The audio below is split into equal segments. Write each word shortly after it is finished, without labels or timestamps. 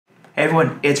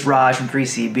Everyone, it's Raj from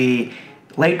 3CB.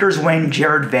 Lakers wing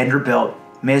Jarred Vanderbilt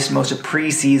missed most of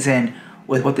preseason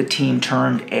with what the team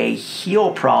termed a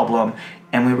heel problem,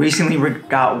 and we recently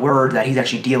got word that he's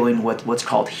actually dealing with what's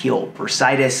called heel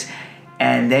bursitis,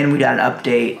 and then we got an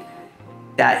update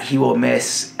that he will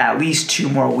miss at least 2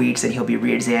 more weeks and he'll be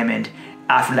re-examined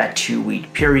after that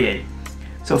 2-week period.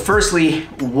 So firstly,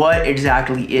 what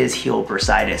exactly is heel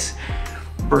bursitis?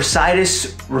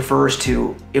 Bursitis refers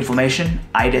to inflammation,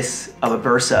 itis, of a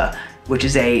bursa, which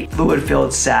is a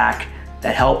fluid-filled sac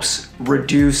that helps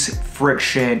reduce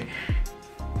friction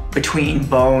between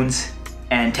bones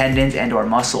and tendons and or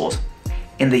muscles.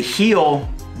 In the heel,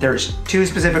 there's 2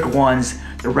 specific ones: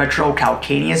 the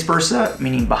retrocalcaneus bursa,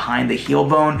 meaning behind the heel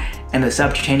bone, and the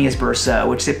subcutaneous bursa,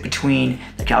 which sit between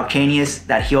the calcaneus,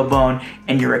 that heel bone,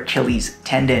 and your Achilles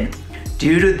tendon.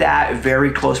 Due to that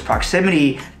very close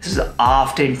proximity, this is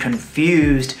often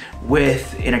confused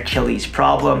with an Achilles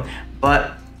problem,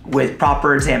 but with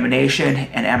proper examination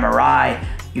and MRI,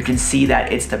 you can see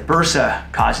that it's the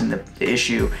bursa causing the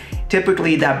issue.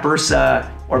 Typically, that bursa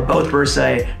or both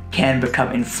bursae can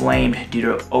become inflamed due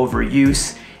to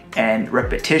overuse and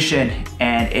repetition,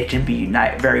 and it can be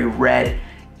very red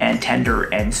and tender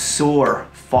and sore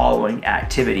following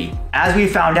activity. As we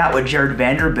found out with Jarred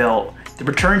Vanderbilt, the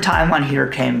return timeline here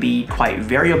can be quite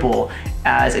variable,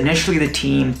 as initially the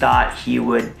team thought he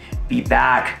would be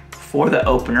back for the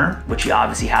opener, which he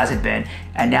obviously hasn't been,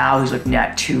 and now he's looking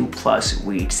at 2+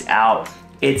 weeks out.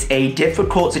 It's a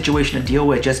difficult situation to deal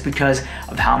with just because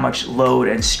of how much load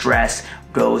and stress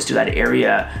goes to that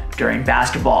area during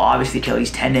basketball. Obviously, the Achilles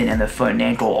tendon and the foot and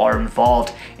ankle are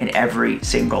involved in every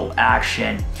single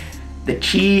action. The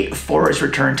key for his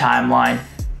return timeline,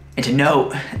 and to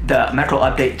note, the medical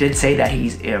update did say that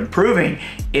he's improving,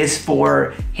 is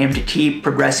for him to keep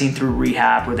progressing through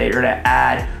rehab, where they're gonna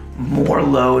add more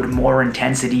load, more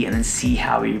intensity, and then see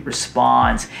how he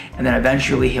responds. And then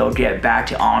eventually he'll get back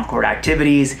to on-court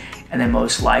activities, and then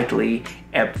most likely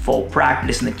at full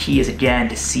practice. And the key is, again,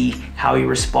 to see how he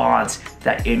responds to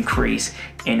that increase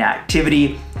in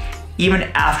activity. Even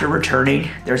after returning,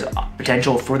 there's a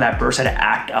potential for that bursa to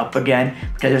act up again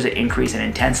because there's an increase in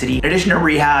intensity. In addition to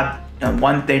rehab,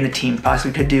 one thing the team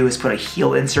possibly could do is put a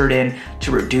heel insert in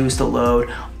to reduce the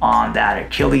load on that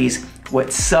Achilles.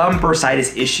 With some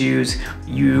bursitis issues,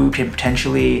 you can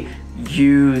potentially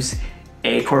use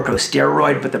a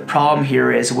corticosteroid, but the problem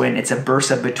here is when it's a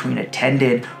bursa between a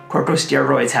tendon,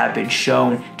 corticosteroids have been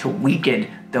shown to weaken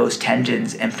those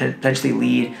tendons and potentially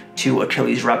lead to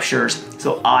Achilles ruptures.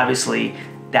 So obviously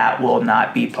that will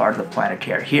not be part of the plan of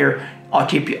care here. I'll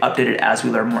keep you updated as we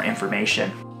learn more information.